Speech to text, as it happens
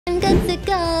good to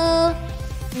go.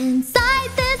 Inside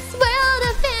this world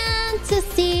of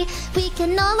fantasy, we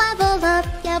can all level up.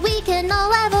 Yeah, we can all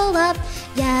level up.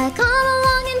 Yeah, come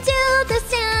along and do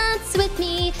this dance with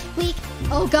me.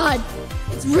 Oh god,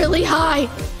 it's really high.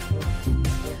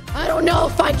 I don't know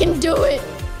if I can do it.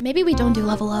 Maybe we don't do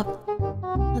level up.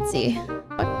 Let's see.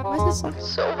 Why is this song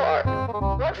so hard?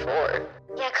 What for?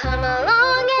 Yeah, come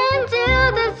along and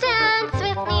do this dance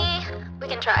with me. We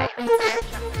can try.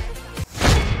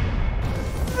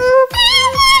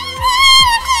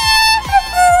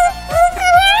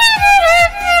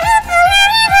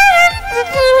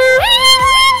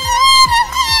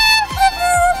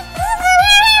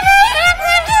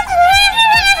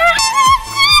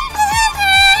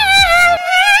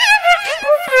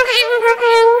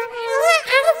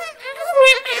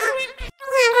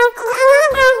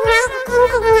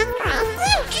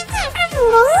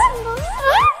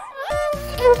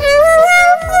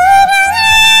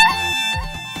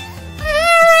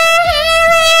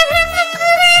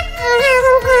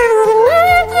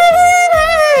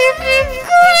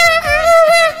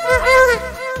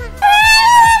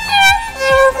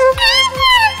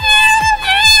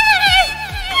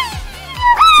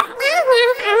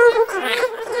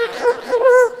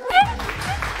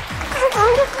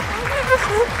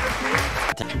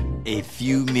 A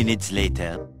few minutes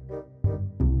later.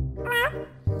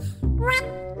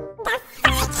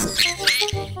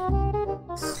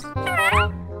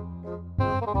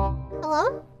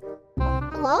 Hello?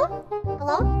 Hello?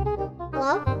 Hello?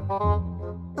 Hello?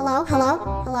 Hello? Hello?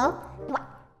 Hello?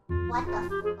 What the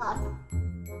fuck?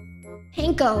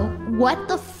 Hanko, what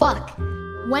the fuck?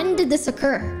 When did this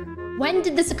occur? When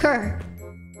did this occur?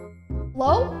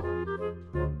 Hello?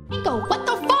 Hanko, what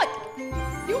the fuck?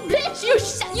 You bitch!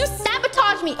 You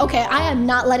sabotaged me! Okay, I am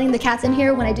not letting the cats in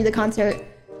here when I do the concert.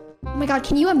 Oh my god,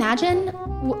 can you imagine?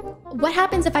 What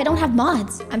happens if I don't have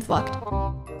mods? I'm fucked.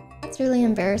 That's really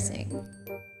embarrassing.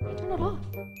 Turn it off.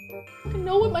 I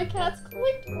know what my cat's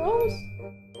clicked. Gross.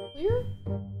 Weird.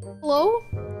 Hello?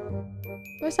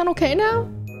 Do I sound okay now?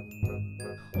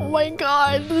 Oh my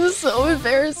god, this is so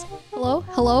embarrassing. Hello?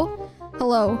 Hello?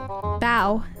 Hello?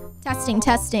 Bow. Testing,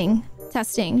 testing,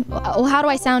 testing. Oh, how do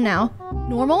I sound now?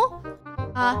 Normal?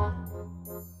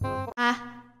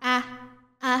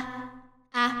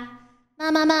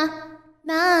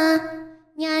 Ma,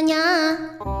 nya, nya.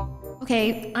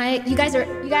 Okay, you guys,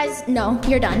 no,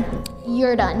 you're done.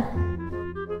 You're done.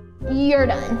 You're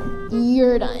done.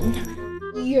 You're done.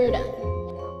 You're done.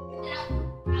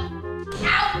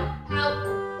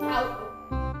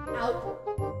 Ow.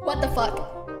 What the fuck?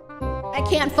 I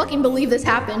can't fucking believe this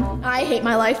happened. I hate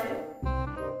my life.